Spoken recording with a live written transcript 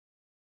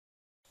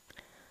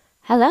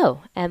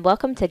Hello, and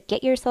welcome to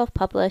Get Yourself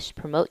Published,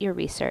 Promote Your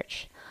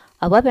Research,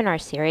 a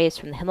webinar series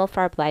from the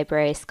Himmelfarb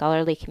Library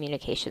Scholarly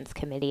Communications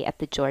Committee at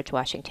the George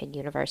Washington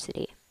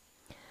University.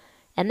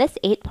 In this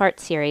 8-part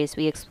series,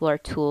 we explore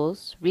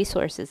tools,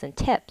 resources, and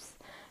tips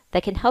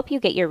that can help you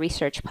get your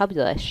research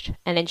published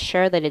and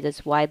ensure that it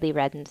is widely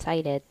read and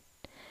cited.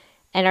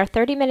 In our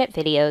 30-minute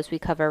videos, we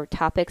cover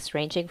topics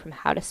ranging from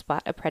how to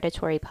spot a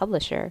predatory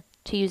publisher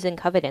to using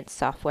Covenant's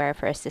software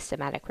for a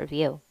systematic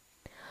review.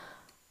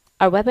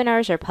 Our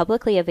webinars are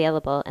publicly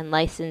available and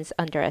licensed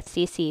under a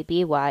CC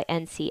BY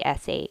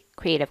NC-SA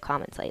Creative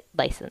Commons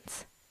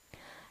license.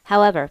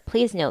 However,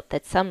 please note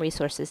that some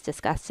resources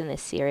discussed in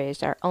this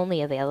series are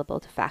only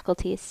available to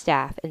faculty,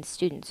 staff, and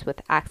students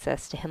with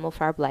access to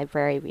Himmelfarb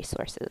Library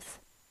resources.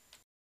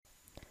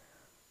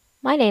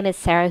 My name is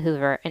Sara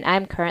Hoover, and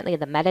I'm currently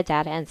the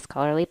Metadata and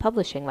Scholarly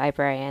Publishing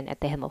Librarian at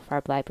the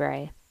Himmelfarb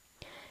Library.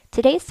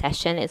 Today's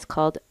session is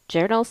called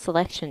Journal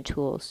Selection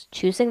Tools,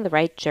 Choosing the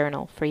Right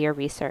Journal for Your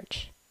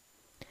Research.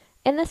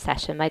 In this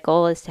session, my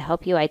goal is to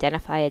help you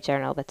identify a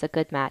journal that's a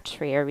good match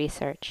for your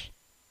research.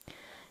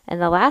 In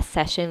the last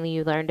session,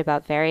 you learned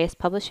about various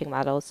publishing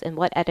models and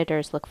what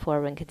editors look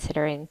for when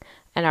considering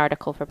an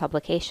article for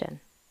publication.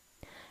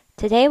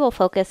 Today, we'll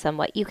focus on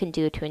what you can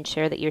do to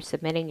ensure that you're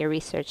submitting your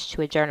research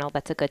to a journal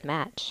that's a good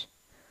match.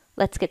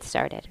 Let's get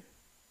started.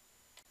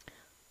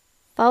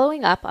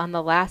 Following up on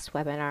the last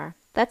webinar,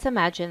 let's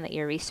imagine that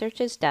your research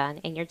is done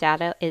and your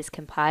data is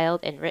compiled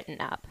and written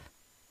up.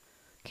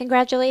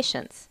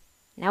 Congratulations!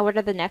 Now what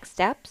are the next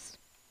steps?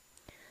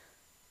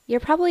 You're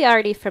probably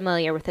already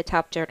familiar with the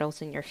top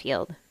journals in your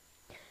field.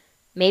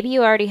 Maybe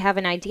you already have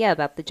an idea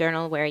about the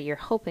journal where you're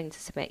hoping to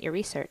submit your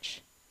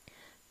research.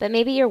 But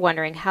maybe you're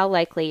wondering how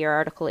likely your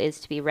article is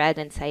to be read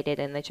and cited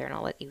in the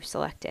journal that you've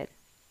selected.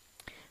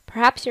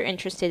 Perhaps you're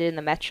interested in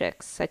the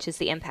metrics, such as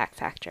the impact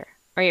factor,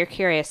 or you're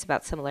curious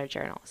about similar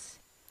journals.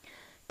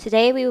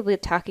 Today we will be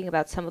talking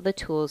about some of the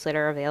tools that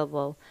are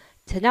available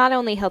to not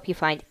only help you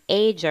find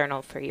a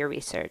journal for your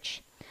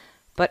research,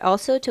 but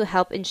also to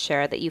help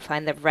ensure that you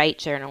find the right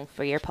journal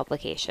for your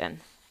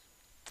publication.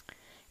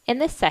 In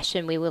this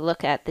session, we will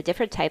look at the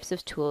different types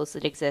of tools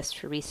that exist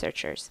for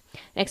researchers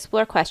and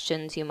explore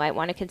questions you might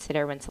want to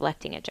consider when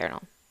selecting a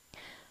journal.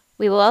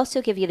 We will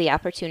also give you the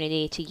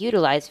opportunity to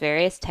utilize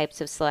various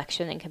types of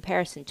selection and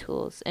comparison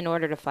tools in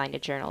order to find a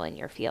journal in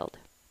your field.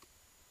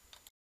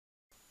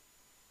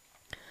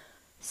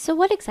 So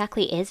what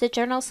exactly is a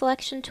journal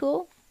selection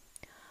tool?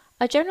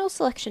 A journal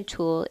selection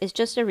tool is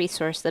just a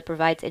resource that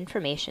provides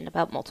information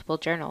about multiple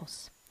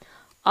journals.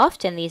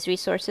 Often these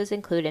resources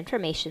include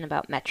information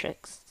about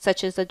metrics,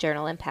 such as the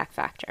journal impact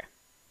factor.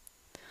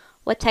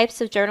 What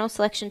types of journal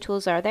selection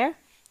tools are there?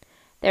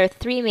 There are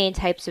 3 main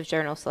types of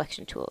journal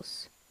selection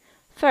tools.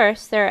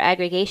 First, there are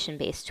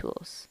aggregation-based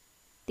tools.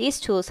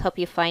 These tools help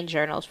you find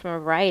journals from a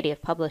variety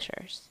of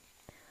publishers.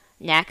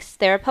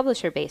 Next, there are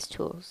publisher-based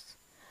tools.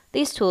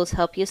 These tools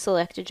help you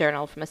select a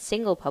journal from a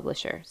single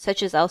publisher,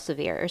 such as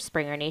Elsevier or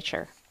Springer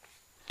Nature.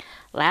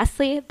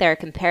 Lastly, there are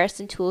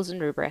comparison tools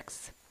and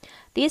rubrics.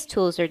 These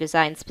tools are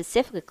designed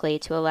specifically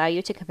to allow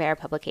you to compare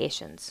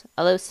publications,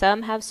 although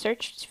some have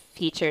search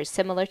features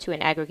similar to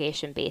an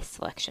aggregation-based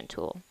selection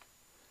tool.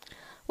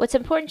 What's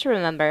important to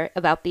remember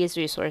about these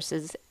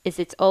resources is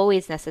it's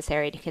always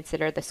necessary to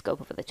consider the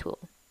scope of the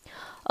tool.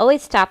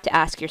 Always stop to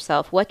ask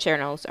yourself what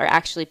journals are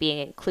actually being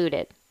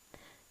included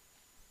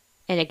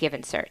in a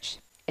given search.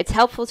 It's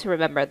helpful to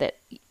remember that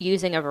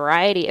using a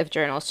variety of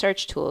journal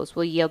search tools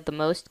will yield the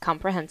most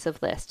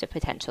comprehensive list of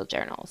potential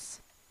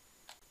journals.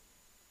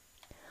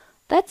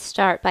 Let's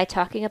start by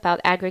talking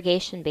about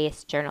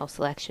aggregation-based journal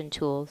selection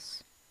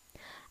tools.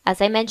 As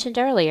I mentioned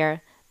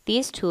earlier,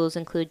 these tools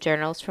include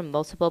journals from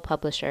multiple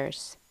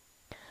publishers.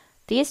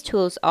 These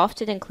tools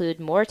often include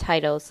more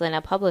titles than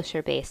a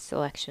publisher-based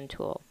selection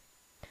tool.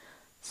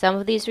 Some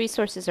of these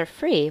resources are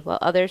free, while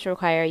others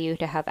require you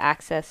to have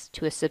access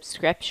to a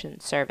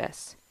subscription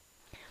service.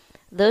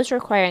 Those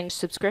requiring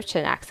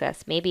subscription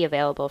access may be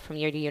available from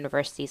your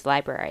university's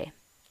library.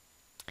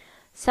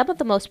 Some of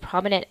the most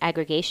prominent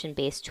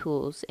aggregation-based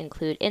tools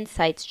include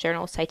Insight's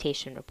Journal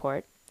Citation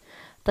Report,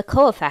 the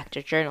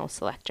Cofactor Journal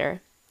Selector,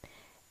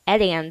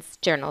 Edian's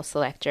Journal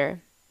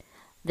Selector,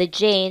 the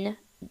Jane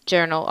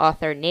Journal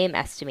Author Name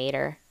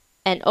Estimator,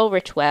 and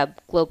Ulrich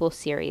Web Global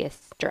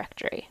Series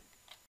Directory.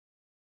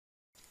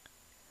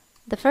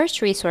 The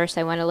first resource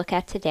I want to look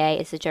at today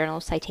is the Journal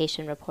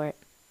Citation Report.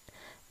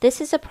 This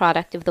is a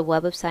product of the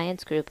Web of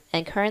Science group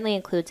and currently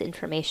includes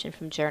information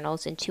from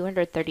journals in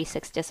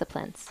 236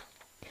 disciplines.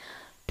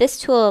 This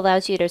tool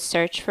allows you to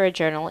search for a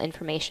journal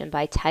information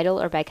by title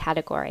or by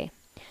category.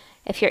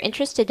 If you're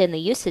interested in the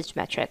usage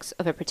metrics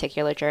of a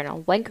particular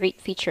journal, one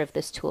great feature of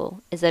this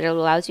tool is that it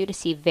allows you to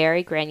see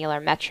very granular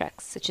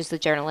metrics, such as the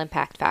journal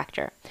impact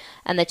factor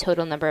and the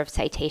total number of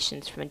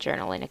citations from a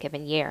journal in a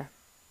given year.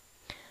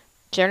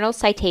 Journal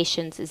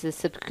Citations is a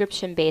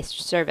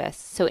subscription-based service,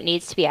 so it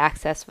needs to be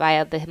accessed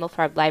via the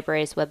Himmelfarb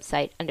Library's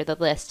website under the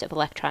list of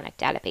electronic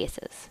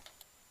databases.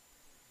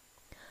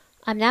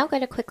 I'm now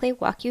going to quickly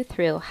walk you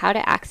through how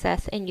to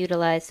access and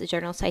utilize the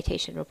Journal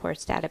Citation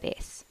Reports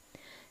database.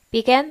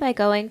 Begin by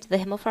going to the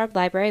Himmelfarb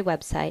Library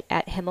website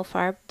at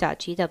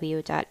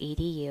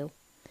himmelfarb.gw.edu.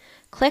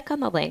 Click on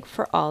the link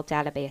for all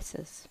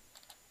databases.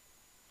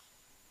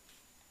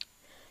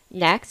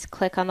 Next,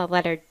 click on the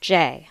letter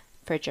J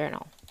for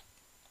Journal.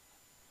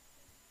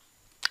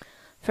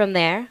 From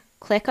there,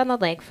 click on the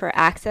link for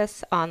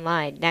Access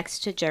Online next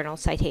to Journal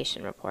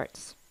Citation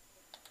Reports.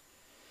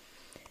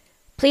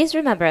 Please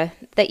remember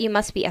that you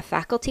must be a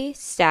faculty,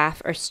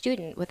 staff, or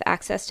student with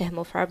access to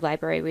Himmelfarb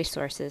Library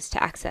resources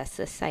to access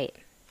this site.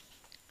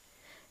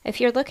 If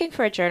you're looking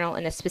for a journal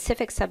in a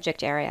specific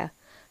subject area,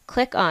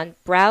 click on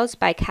Browse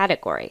by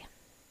Category.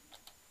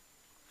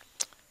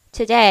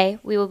 Today,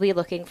 we will be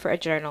looking for a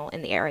journal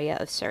in the area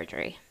of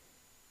surgery.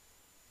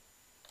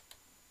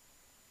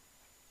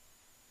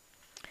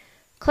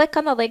 Click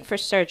on the link for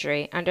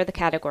surgery under the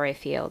category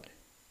field.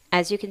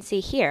 As you can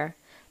see here,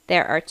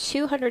 there are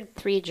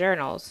 203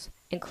 journals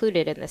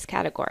included in this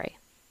category.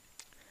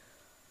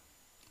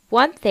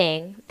 One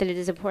thing that it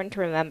is important to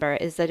remember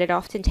is that it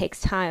often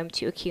takes time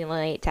to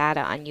accumulate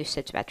data on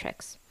usage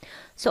metrics.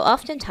 So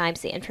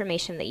oftentimes the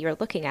information that you're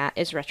looking at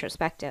is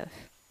retrospective.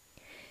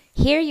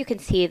 Here you can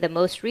see the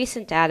most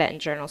recent data in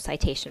journal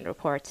citation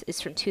reports is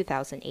from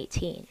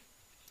 2018.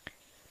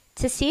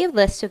 To see a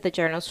list of the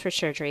journals for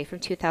surgery from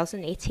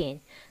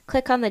 2018,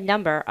 click on the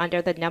number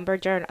under the Number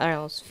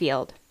Journals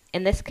field.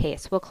 In this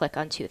case, we'll click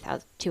on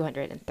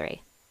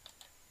 203.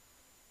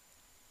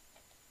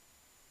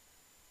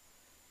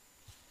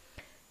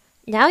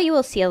 Now you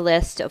will see a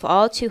list of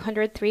all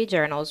 203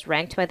 journals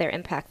ranked by their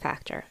impact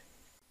factor.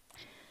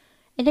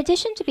 In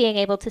addition to being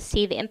able to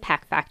see the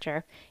impact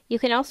factor, you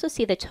can also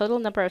see the total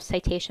number of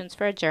citations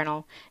for a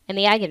journal and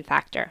the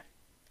eigenfactor.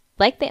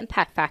 Like the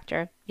impact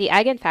factor, the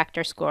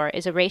eigenfactor score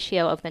is a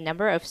ratio of the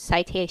number of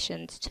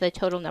citations to the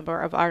total number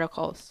of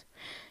articles.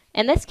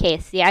 In this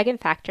case, the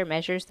eigenfactor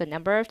measures the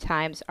number of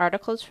times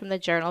articles from the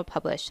journal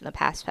published in the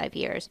past 5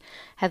 years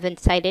have been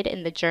cited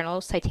in the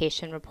journal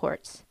citation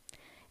reports.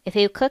 If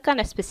you click on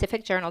a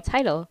specific journal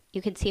title,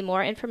 you can see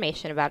more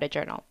information about a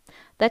journal.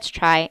 Let's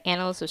try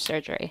Annals of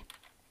Surgery.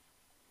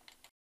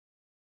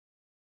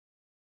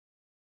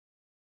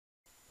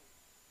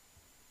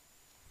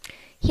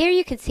 Here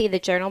you can see the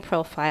journal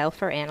profile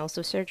for Annals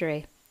of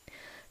Surgery.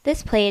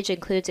 This page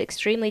includes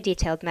extremely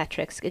detailed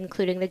metrics,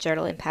 including the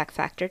journal impact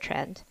factor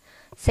trend,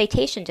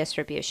 citation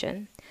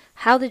distribution,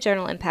 how the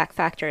journal impact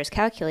factor is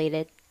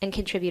calculated, and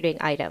contributing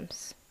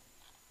items.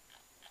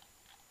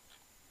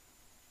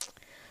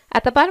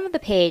 At the bottom of the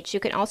page,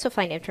 you can also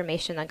find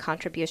information on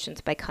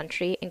contributions by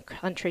country and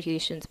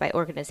contributions by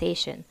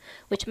organization,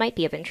 which might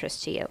be of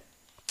interest to you.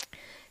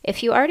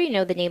 If you already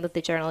know the name of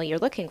the journal you're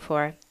looking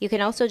for, you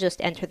can also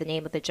just enter the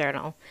name of the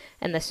journal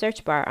in the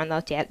search bar on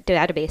the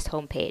database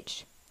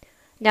homepage.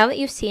 Now that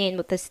you've seen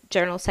what this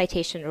journal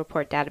citation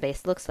report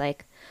database looks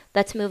like,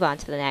 let's move on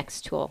to the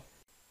next tool.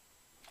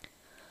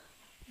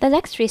 The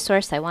next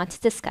resource I want to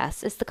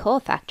discuss is the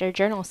Cofactor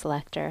Journal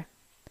Selector.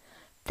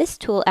 This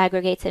tool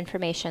aggregates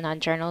information on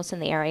journals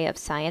in the area of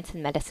science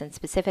and medicine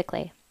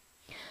specifically.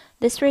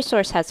 This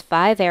resource has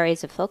 5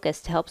 areas of focus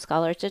to help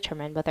scholars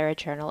determine whether a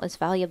journal is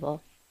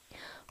valuable.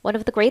 One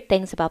of the great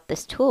things about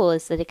this tool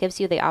is that it gives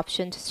you the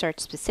option to search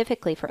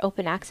specifically for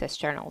open access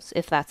journals,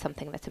 if that's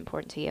something that's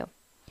important to you.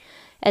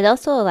 It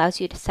also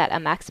allows you to set a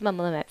maximum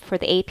limit for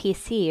the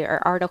APC or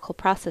article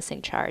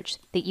processing charge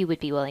that you would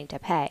be willing to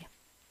pay.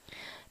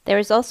 There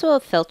is also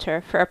a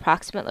filter for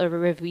approximate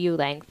review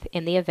length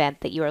in the event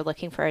that you are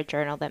looking for a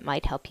journal that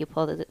might help you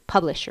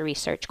publish your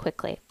research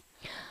quickly.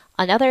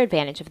 Another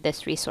advantage of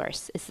this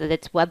resource is that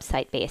it's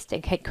website-based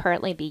and can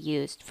currently be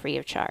used free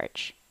of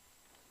charge.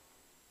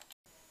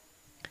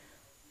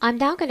 I'm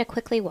now going to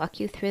quickly walk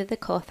you through the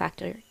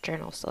Cofactor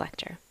Journal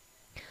Selector.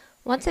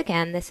 Once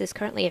again, this is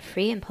currently a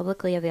free and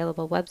publicly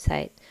available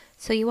website,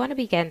 so you want to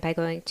begin by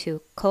going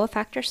to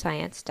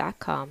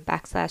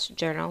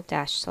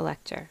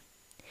cofactorscience.com/journal-selector.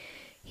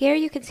 Here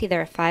you can see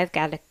there are 5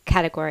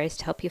 categories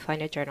to help you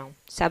find a journal: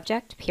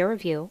 subject, peer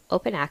review,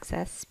 open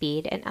access,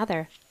 speed, and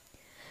other.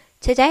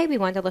 Today we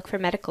want to look for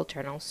medical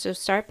journals, so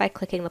start by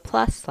clicking the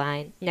plus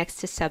sign next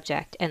to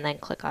subject and then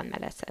click on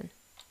medicine.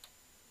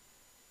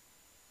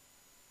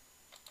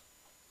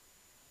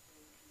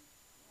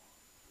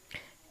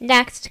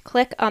 Next,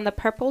 click on the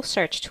purple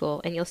search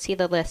tool and you'll see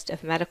the list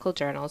of medical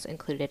journals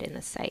included in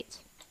the site.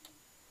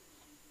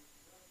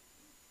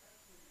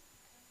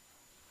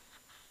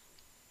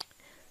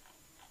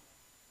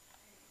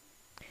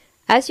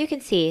 As you can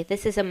see,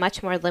 this is a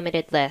much more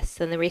limited list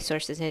than the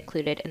resources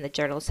included in the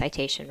Journal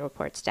Citation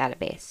Reports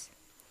database.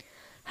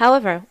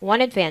 However, one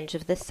advantage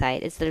of this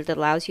site is that it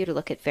allows you to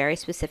look at very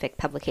specific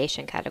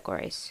publication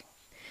categories.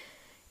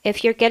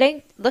 If you're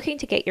looking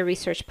to get your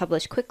research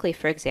published quickly,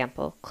 for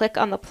example, click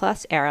on the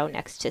plus arrow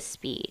next to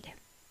speed.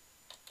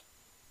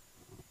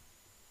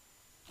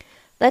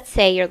 Let's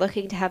say you're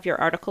looking to have your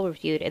article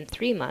reviewed in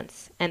 3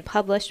 months and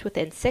published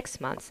within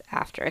 6 months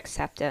after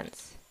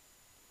acceptance.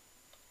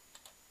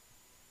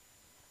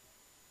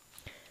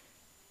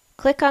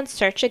 Click on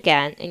Search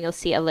again and you'll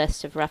see a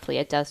list of roughly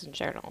a dozen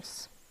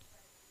journals.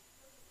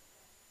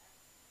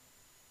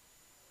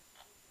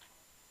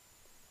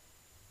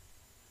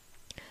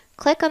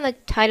 Click on the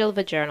title of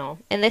a journal,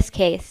 in this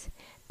case,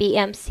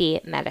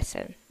 BMC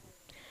Medicine,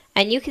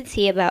 and you can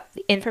see about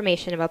the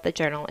information about the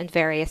journal in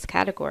various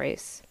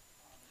categories.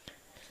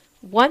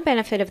 One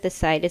benefit of this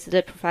site is that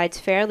it provides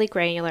fairly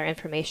granular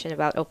information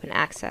about open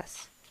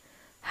access.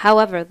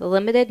 However, the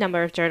limited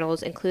number of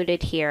journals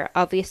included here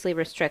obviously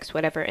restricts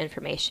whatever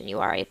information you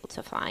are able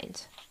to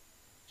find.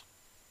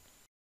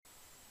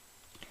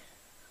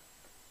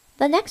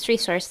 The next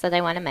resource that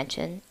I want to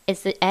mention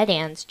is the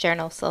edANS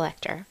Journal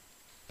Selector.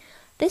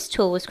 This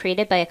tool was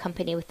created by a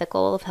company with the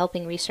goal of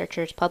helping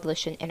researchers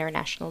publish in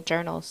international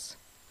journals.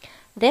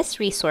 This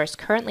resource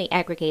currently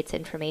aggregates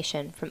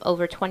information from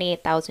over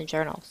 28,000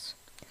 journals.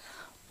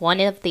 One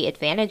of the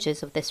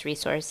advantages of this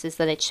resource is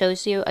that it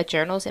shows you a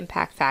journal's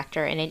impact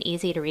factor in an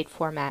easy-to-read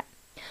format.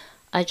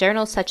 A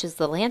journal such as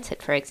The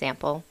Lancet, for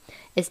example,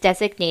 is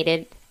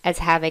designated as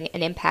having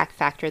an impact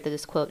factor that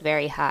is, quote,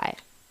 very high.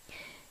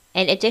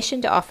 In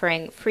addition to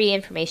offering free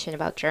information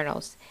about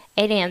journals,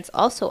 edANS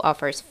also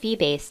offers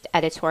fee-based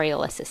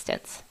editorial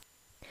assistance.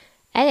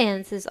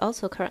 edANS is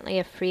also currently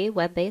a free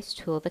web-based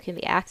tool that can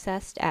be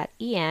accessed at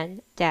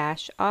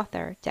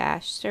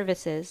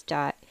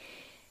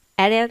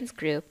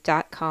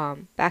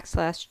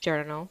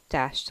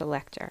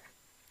en-author-services.edansgroup.com/journal-selector.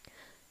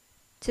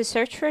 To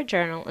search for a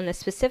journal in a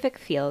specific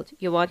field,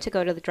 you'll want to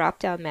go to the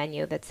drop-down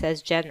menu that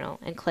says General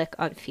and click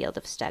on Field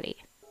of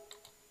Study.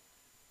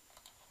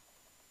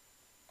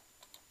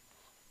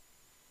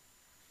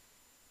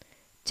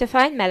 To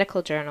find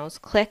medical journals,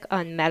 click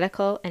on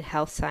Medical and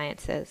Health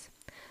Sciences.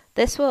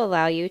 This will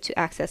allow you to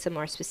access a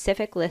more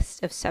specific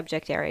list of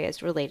subject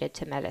areas related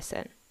to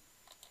medicine.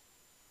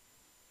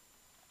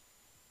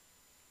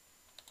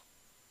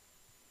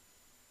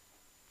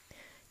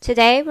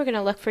 Today, we're going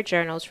to look for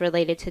journals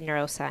related to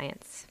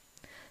neuroscience.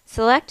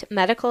 Select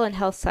Medical and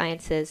Health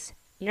Sciences,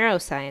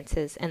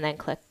 Neurosciences, and then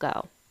click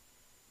Go.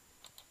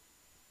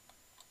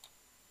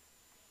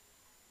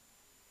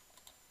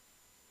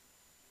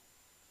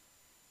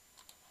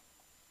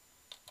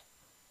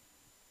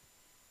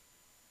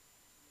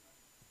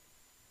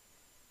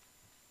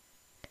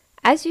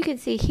 As you can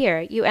see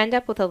here, you end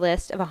up with a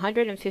list of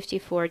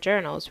 154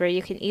 journals where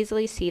you can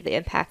easily see the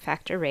impact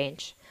factor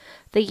range,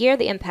 the year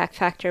the impact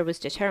factor was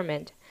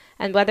determined,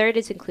 and whether it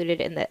is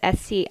included in the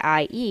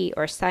SCIE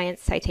or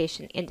Science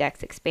Citation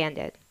Index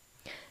Expanded.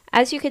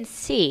 As you can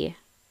see,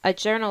 a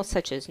journal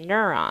such as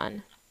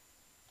Neuron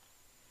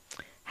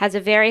has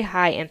a very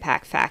high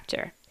impact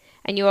factor,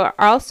 and you are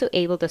also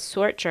able to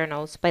sort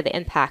journals by the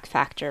impact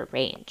factor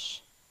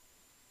range.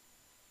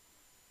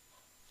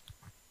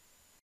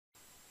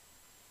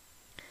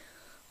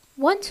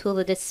 One tool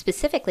that is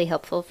specifically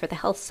helpful for the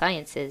health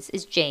sciences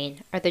is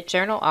JANE, or the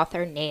Journal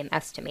Author Name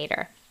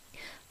Estimator.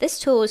 This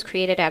tool was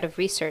created out of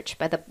research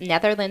by the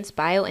Netherlands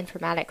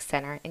Bioinformatics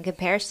Center and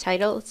compares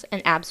titles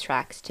and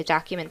abstracts to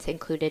documents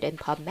included in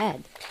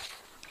PubMed.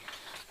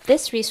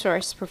 This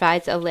resource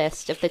provides a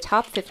list of the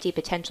top 50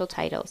 potential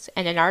titles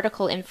and an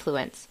article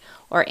influence,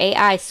 or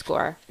AI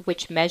score,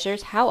 which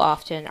measures how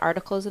often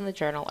articles in the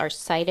journal are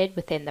cited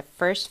within the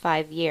first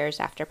 5 years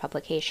after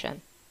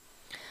publication.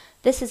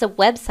 This is a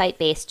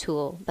website-based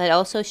tool that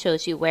also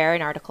shows you where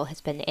an article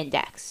has been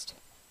indexed.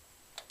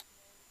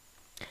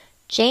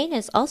 JANE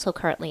is also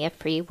currently a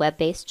free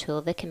web-based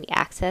tool that can be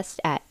accessed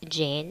at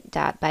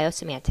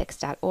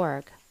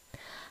jane.biosemantics.org.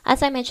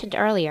 As I mentioned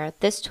earlier,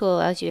 this tool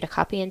allows you to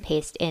copy and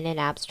paste in an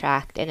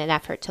abstract in an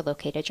effort to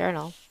locate a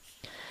journal.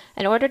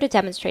 In order to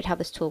demonstrate how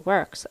this tool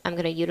works, I'm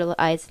going to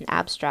utilize an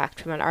abstract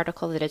from an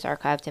article that is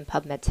archived in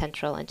PubMed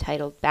Central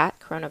entitled Bat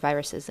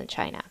Coronaviruses in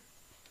China.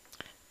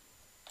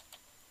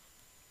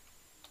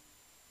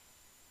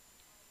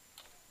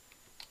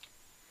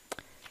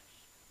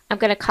 I'm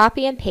going to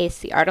copy and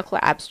paste the article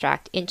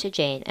abstract into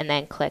JANE and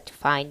then click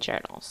Find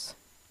Journals.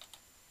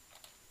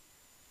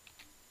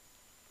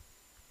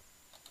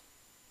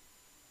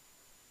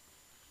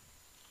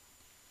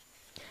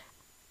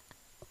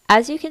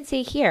 As you can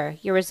see here,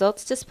 your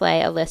results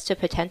display a list of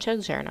potential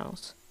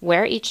journals,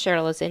 where each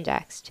journal is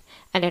indexed,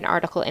 and an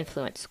article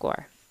influence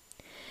score.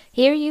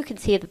 Here you can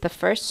see that the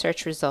first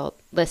search result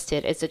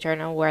listed is the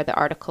journal where the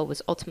article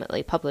was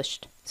ultimately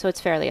published, so it's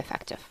fairly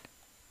effective.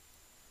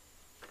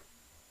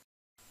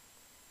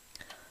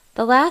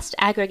 The last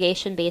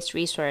aggregation-based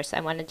resource I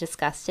want to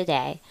discuss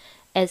today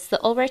is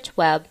the Ulrich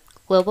Web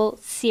Global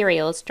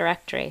Serials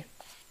Directory.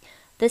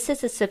 This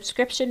is a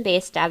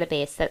subscription-based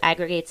database that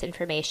aggregates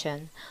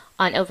information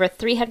on over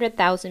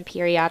 300,000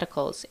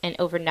 periodicals in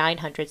over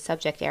 900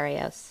 subject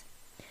areas.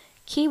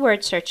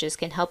 Keyword searches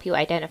can help you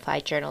identify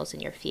journals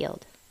in your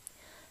field.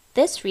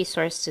 This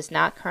resource does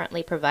not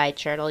currently provide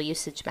journal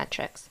usage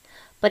metrics,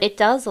 but it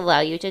does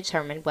allow you to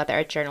determine whether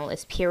a journal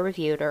is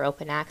peer-reviewed or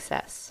open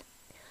access.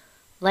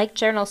 Like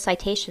journal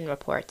citation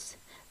reports,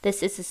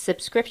 this is a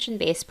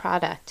subscription-based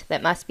product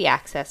that must be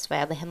accessed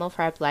via the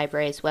Himmelfarb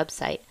Library's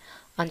website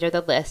under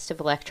the list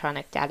of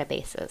electronic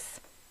databases.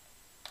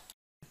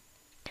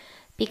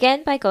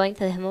 Begin by going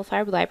to the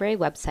Himmelfarb Library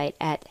website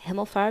at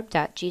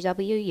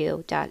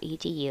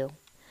himmelfarb.gwu.edu.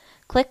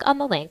 Click on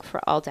the link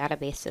for all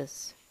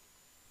databases.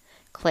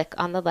 Click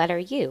on the letter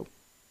U.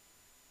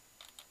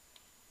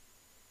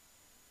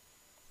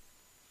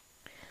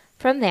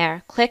 From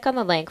there, click on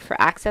the link for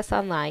Access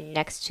Online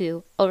next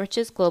to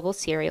Ulrich's Global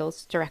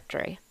Serials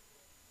directory.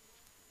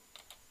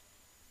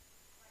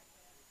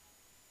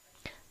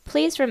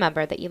 Please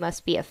remember that you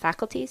must be a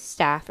faculty,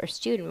 staff, or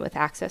student with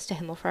access to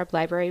Himmelfarb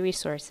Library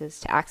resources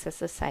to access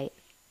the site.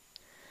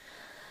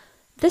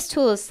 This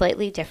tool is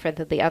slightly different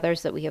than the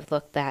others that we have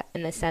looked at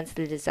in the sense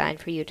that it is designed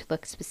for you to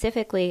look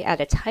specifically at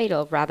a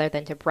title rather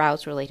than to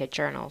browse related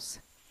journals.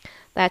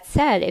 That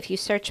said, if you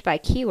search by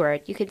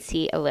keyword, you can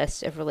see a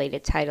list of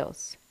related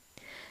titles.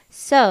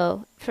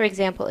 So, for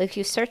example, if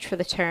you search for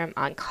the term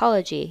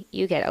oncology,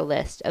 you get a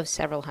list of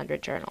several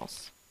hundred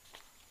journals.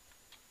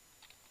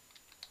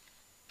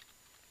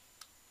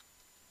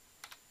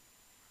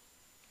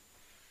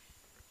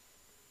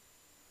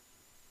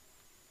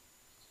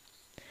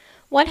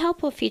 One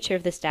helpful feature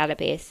of this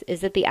database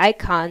is that the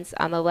icons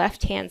on the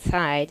left-hand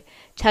side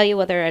tell you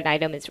whether an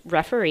item is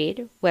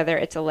refereed, whether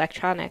it's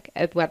electronic,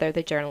 and whether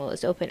the journal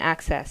is open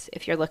access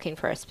if you're looking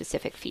for a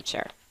specific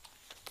feature.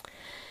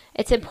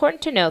 It's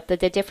important to note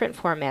that the different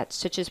formats,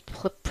 such as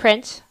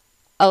print,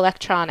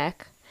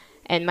 electronic,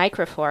 and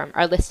microform,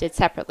 are listed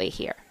separately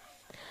here.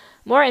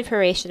 More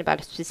information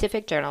about a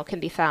specific journal can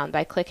be found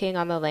by clicking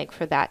on the link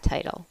for that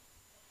title.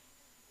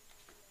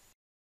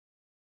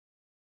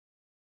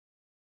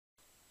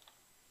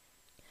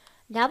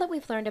 Now that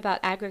we've learned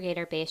about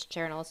aggregator-based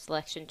journal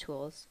selection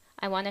tools,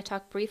 I want to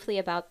talk briefly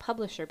about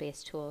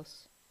publisher-based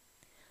tools.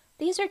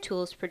 These are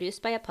tools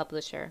produced by a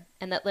publisher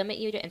and that limit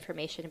you to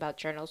information about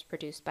journals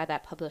produced by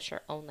that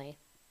publisher only.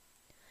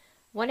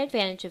 One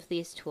advantage of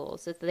these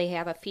tools is that they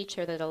have a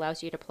feature that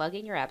allows you to plug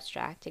in your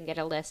abstract and get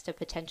a list of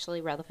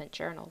potentially relevant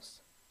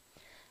journals.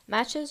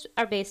 Matches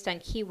are based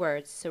on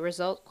keywords, so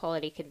result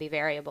quality can be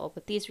variable,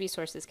 but these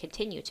resources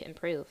continue to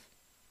improve.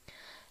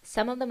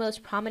 Some of the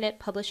most prominent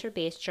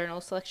publisher-based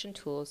journal selection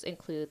tools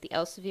include the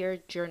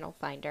Elsevier Journal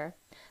Finder,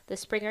 the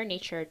Springer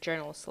Nature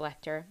Journal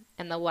Selector,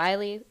 and the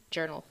Wiley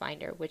Journal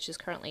Finder, which is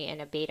currently in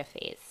a beta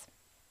phase.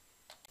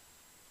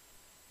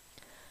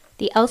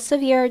 The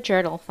Elsevier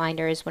Journal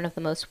Finder is one of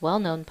the most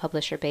well-known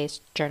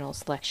publisher-based journal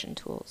selection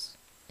tools.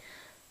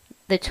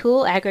 The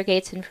tool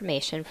aggregates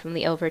information from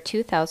the over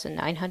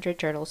 2,900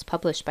 journals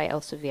published by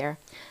Elsevier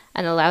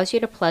and allows you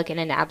to plug in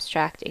an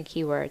abstract and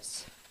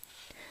keywords.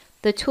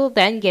 The tool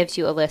then gives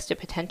you a list of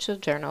potential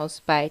journals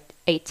by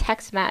a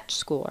text match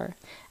score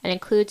and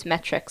includes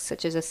metrics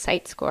such as a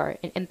cite score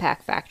and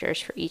impact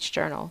factors for each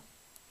journal.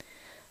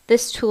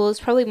 This tool is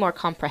probably more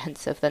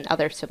comprehensive than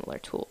other similar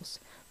tools,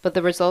 but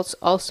the results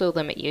also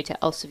limit you to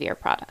Elsevier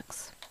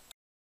products.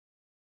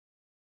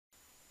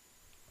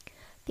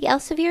 The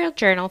Elsevier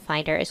Journal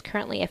Finder is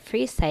currently a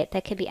free site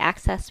that can be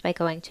accessed by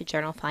going to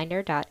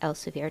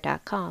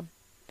journalfinder.elsevier.com.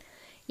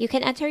 You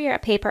can enter your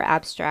paper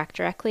abstract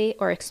directly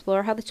or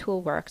explore how the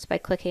tool works by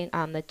clicking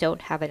on the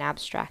Don't Have an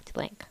Abstract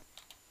link.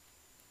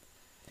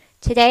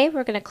 Today,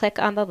 we're going to click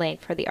on the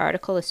link for the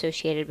article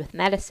associated with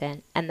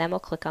medicine, and then we'll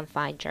click on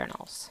Find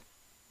Journals.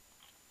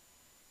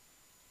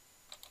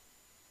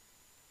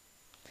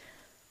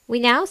 We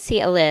now see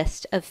a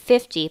list of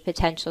 50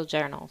 potential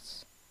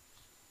journals.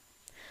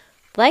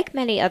 Like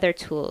many other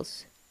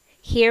tools,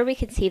 here we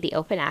can see the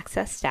open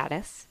access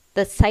status,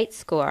 the cite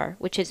score,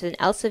 which is an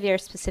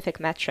Elsevier-specific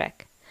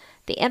metric,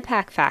 the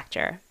impact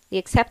factor, the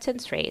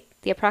acceptance rate,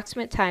 the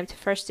approximate time to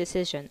first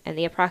decision, and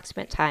the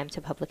approximate time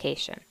to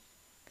publication.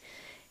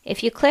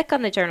 If you click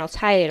on the journal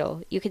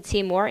title, you can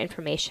see more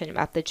information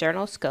about the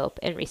journal scope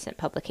and recent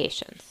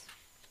publications.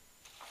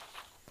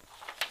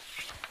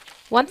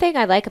 One thing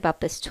I like about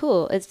this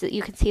tool is that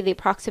you can see the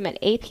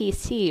approximate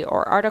APC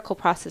or article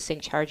processing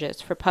charges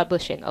for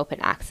publishing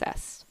open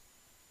access.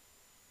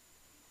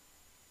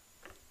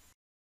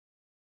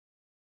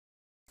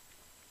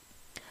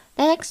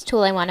 The next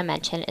tool I want to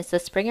mention is the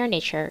Springer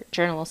Nature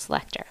Journal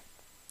Selector.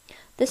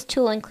 This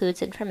tool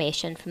includes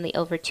information from the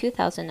over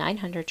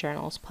 2,900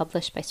 journals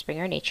published by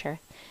Springer Nature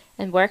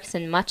and works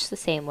in much the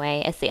same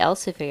way as the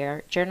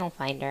Elsevier Journal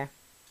Finder.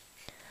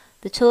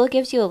 The tool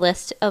gives you a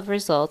list of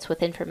results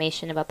with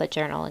information about the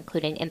journal,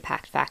 including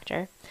impact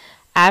factor,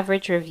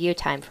 average review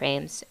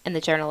timeframes, and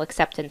the journal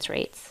acceptance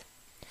rates.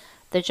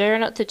 The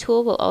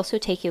tool will also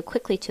take you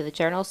quickly to the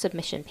journal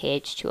submission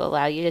page to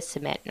allow you to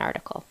submit an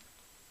article.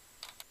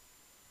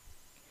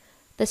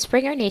 The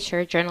Springer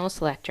Nature Journal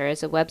Selector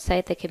is a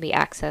website that can be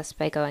accessed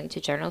by going to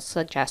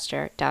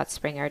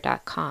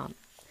journalsuggester.springer.com.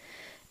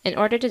 In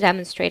order to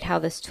demonstrate how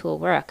this tool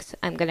works,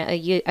 I'm going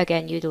to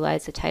again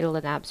utilize the title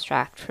and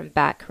abstract from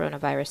Bat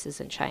Coronaviruses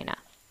in China.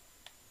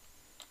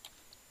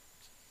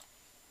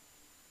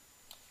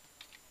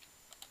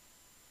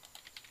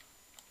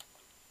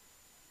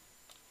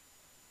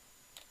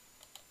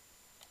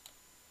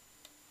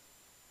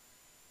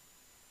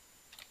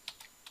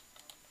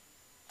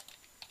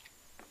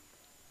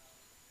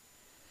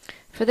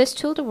 For this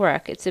tool to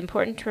work, it's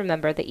important to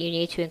remember that you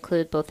need to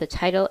include both the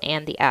title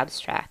and the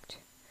abstract.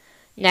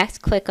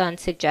 Next, click on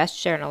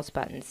Suggest Journals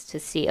buttons to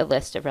see a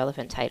list of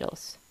relevant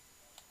titles.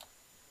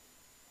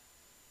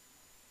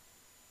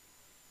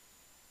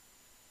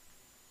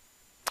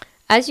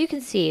 As you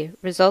can see,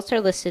 results are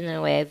listed in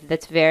a way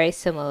that's very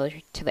similar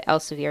to the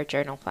Elsevier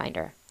Journal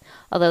Finder,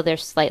 although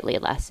there's slightly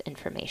less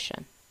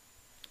information.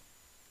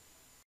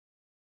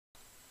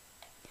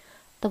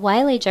 The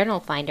Wiley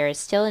Journal Finder is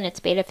still in its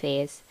beta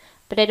phase,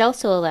 but it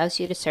also allows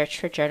you to search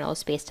for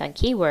journals based on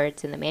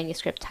keywords in the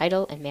manuscript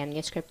title and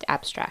manuscript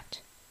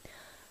abstract.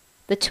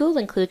 The tool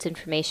includes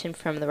information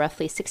from the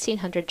roughly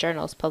 1,600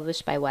 journals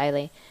published by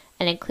Wiley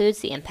and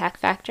includes the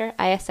impact factor,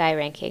 ISI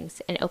rankings,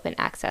 and open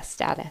access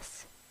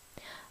status.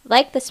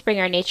 Like the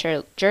Springer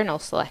Nature Journal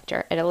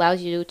Selector, it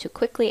allows you to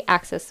quickly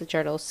access the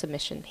journal's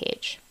submission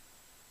page.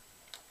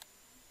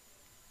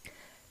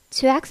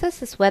 To access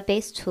this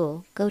web-based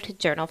tool, go to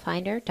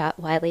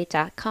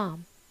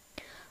journalfinder.wiley.com.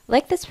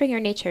 Like the Springer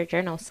Nature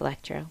Journal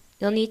Selector,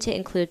 you'll need to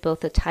include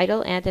both a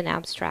title and an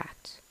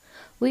abstract.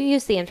 We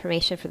use the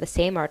information for the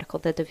same article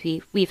that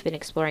we've been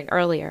exploring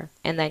earlier,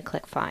 and then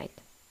click Find.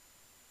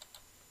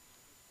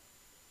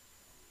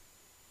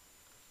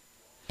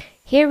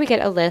 Here we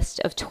get a list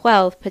of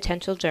 12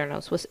 potential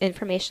journals with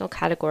informational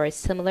categories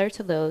similar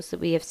to those that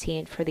we have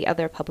seen for the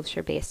other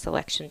publisher-based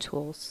selection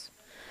tools.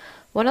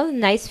 One of the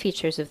nice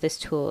features of this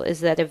tool is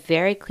that it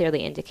very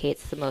clearly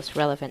indicates the most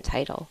relevant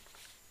title.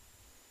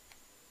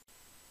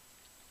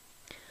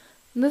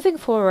 Moving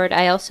forward,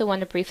 I also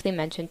want to briefly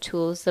mention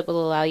tools that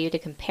will allow you to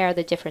compare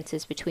the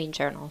differences between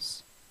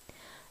journals.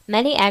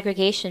 Many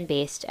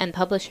aggregation-based and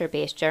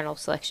publisher-based journal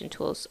selection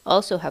tools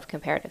also have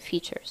comparative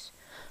features,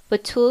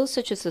 but tools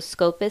such as the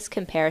Scopus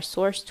Compare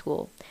Source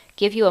tool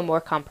give you a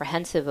more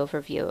comprehensive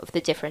overview of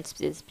the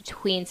differences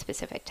between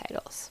specific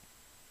titles.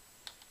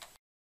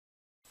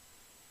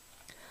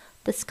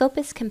 The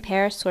Scopus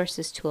Compare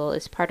Sources tool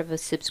is part of a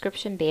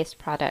subscription-based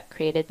product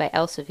created by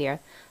Elsevier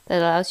that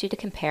allows you to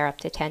compare up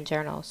to 10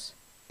 journals.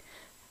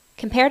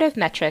 Comparative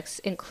metrics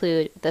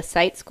include the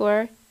site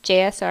score,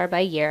 JSR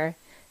by year,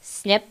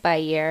 SNP by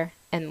year,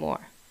 and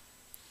more.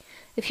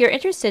 If you're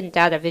interested in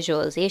data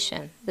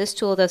visualization, this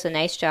tool does a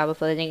nice job of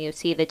letting you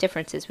see the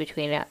differences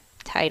between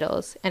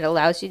titles and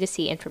allows you to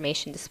see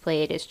information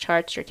displayed as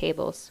charts or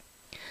tables.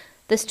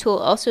 This tool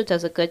also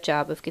does a good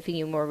job of giving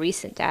you more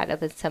recent data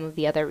than some of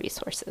the other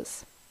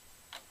resources.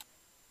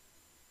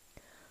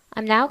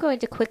 I'm now going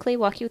to quickly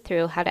walk you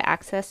through how to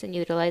access and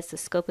utilize the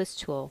Scopus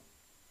tool.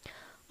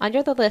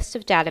 Under the list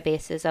of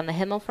databases on the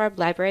Himmelfarb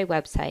Library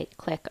website,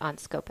 click on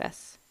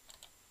Scopus.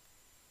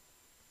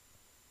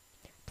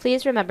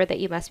 Please remember that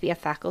you must be a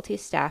faculty,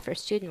 staff, or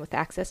student with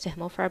access to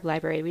Himmelfarb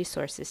Library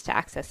resources to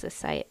access this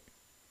site.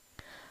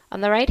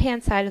 On the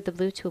right-hand side of the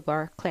blue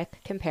toolbar, click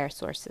Compare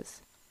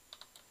Sources.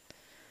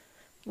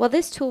 While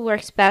this tool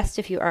works best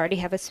if you already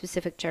have a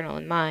specific journal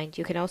in mind,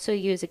 you can also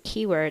use a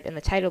keyword in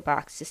the title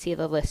box to see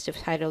the list of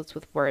titles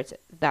with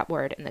that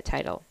word in the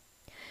title.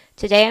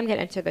 Today I'm going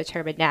to enter the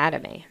term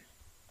anatomy.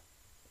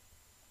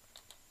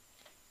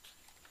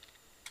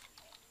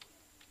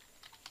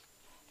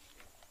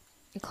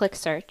 And click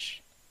Search.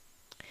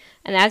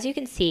 And as you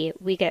can see,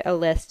 we get a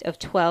list of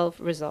 12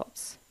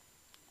 results.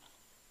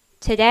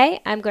 Today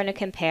I'm going to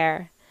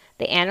compare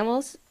the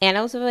Annals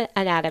of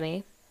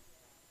Anatomy,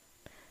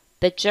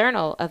 the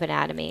Journal of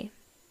Anatomy,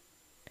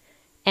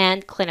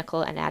 and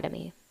Clinical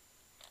Anatomy.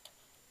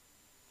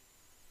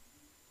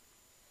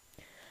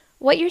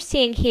 What you're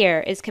seeing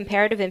here is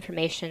comparative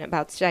information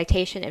about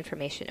citation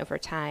information over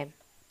time.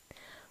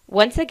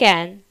 Once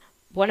again,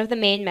 one of the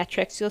main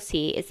metrics you'll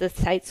see is the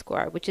site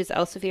score, which is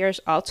Elsevier's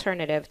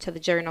alternative to the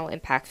journal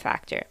impact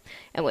factor,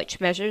 and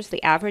which measures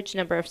the average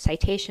number of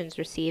citations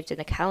received in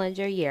a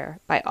calendar year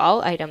by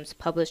all items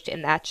published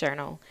in that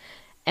journal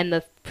in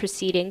the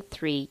preceding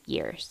 3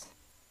 years.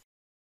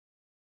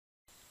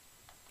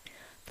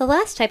 The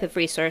last type of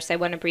resource I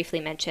want to briefly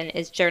mention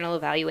is journal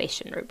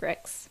evaluation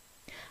rubrics.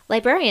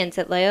 Librarians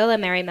at Loyola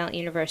Marymount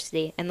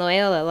University and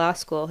Loyola Law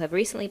School have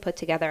recently put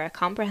together a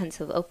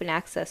comprehensive open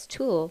access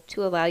tool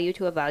to allow you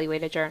to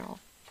evaluate a journal.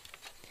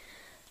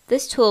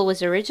 This tool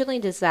was originally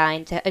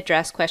designed to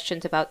address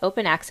questions about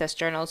open access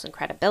journals and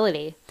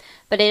credibility,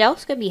 but it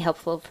also can be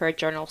helpful for a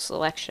journal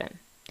selection.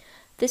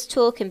 This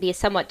tool can be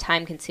somewhat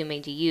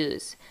time-consuming to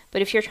use,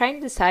 but if you're trying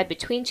to decide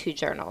between 2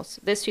 journals,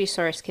 this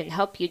resource can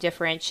help you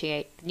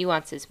differentiate the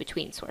nuances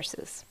between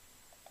sources.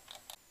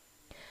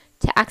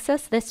 To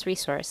access this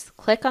resource,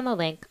 click on the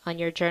link on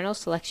your Journal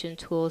Selection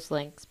Tools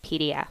links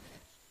PDF.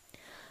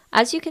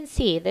 As you can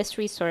see, this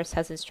resource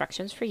has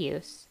instructions for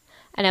use,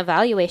 an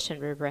evaluation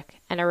rubric,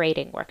 and a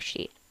rating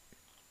worksheet.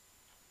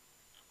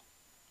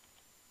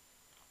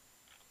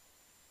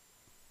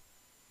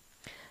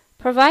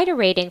 Provide a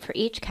rating for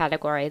each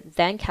category,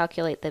 then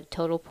calculate the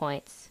total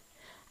points.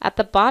 At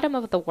the bottom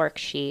of the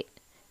worksheet,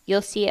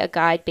 you'll see a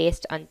guide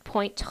based on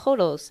point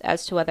totals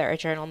as to whether a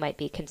journal might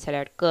be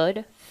considered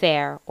good,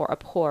 fair, or a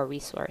poor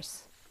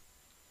resource.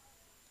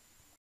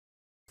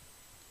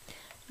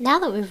 Now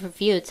that we've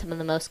reviewed some of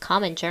the most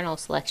common journal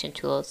selection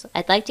tools,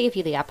 I'd like to give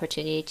you the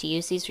opportunity to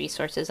use these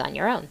resources on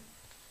your own.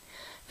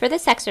 For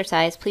this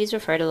exercise, please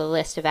refer to the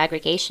list of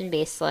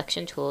aggregation-based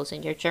selection tools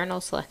in your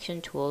Journal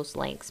Selection Tools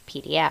links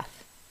PDF.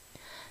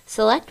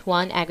 Select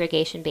one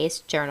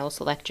aggregation-based journal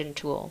selection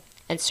tool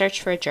and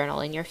search for a journal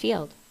in your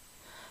field.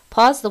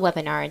 Pause the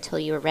webinar until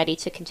you are ready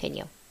to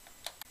continue.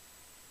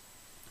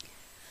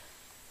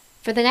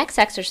 For the next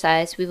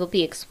exercise, we will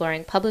be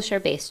exploring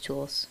publisher-based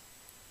tools.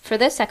 For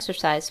this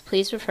exercise,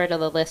 please refer to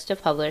the list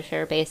of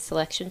publisher-based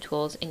selection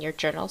tools in your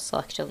Journal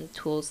Selection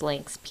Tools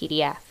Links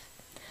PDF.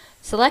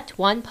 Select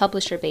one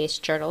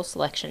publisher-based journal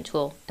selection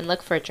tool and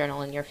look for a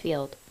journal in your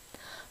field.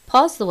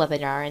 Pause the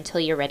webinar until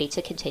you're ready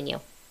to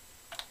continue.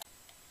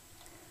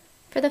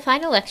 For the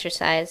final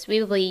exercise, we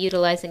will be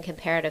utilizing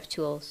comparative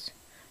tools.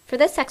 For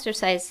this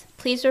exercise,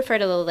 please refer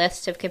to the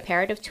list of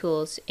comparative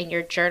tools in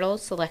your Journal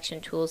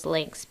Selection Tools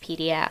Links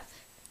PDF.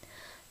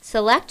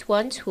 Select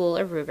one tool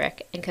or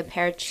rubric and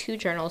compare two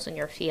journals in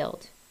your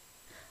field.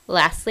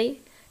 Lastly,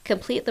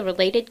 complete the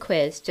related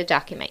quiz to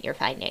document your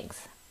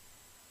findings.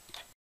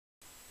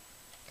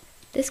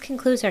 This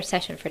concludes our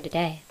session for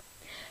today.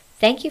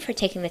 Thank you for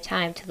taking the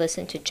time to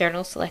listen to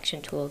Journal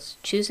Selection Tools,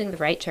 choosing the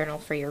right journal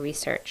for your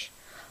research,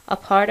 a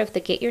part of the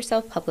Get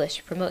Yourself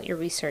Published, Promote Your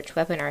Research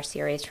webinar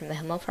series from the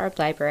Himmelfarb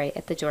Library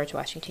at the George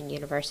Washington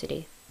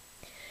University.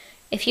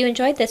 If you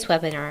enjoyed this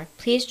webinar,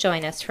 please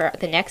join us for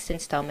the next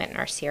installment in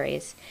our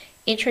series,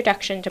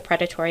 Introduction to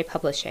Predatory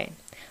Publishing,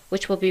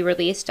 which will be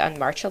released on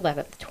March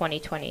 11th,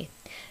 2020,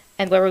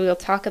 and where we will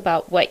talk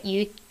about what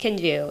you can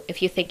do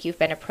if you think you've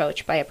been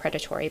approached by a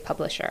predatory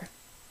publisher.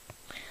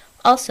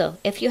 Also,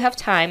 if you have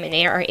time and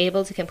are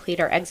able to complete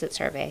our exit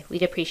survey,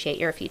 we'd appreciate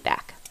your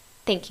feedback.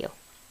 Thank you.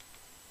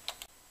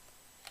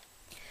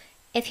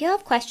 If you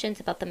have questions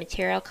about the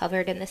material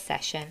covered in this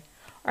session,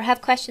 or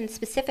have questions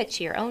specific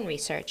to your own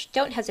research,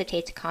 don't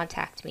hesitate to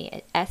contact me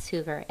at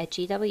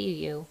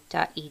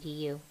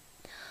shoover@gwu.edu.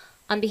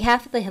 On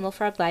behalf of the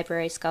Himmelfarb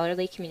Library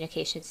Scholarly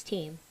Communications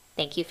team,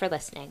 thank you for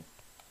listening.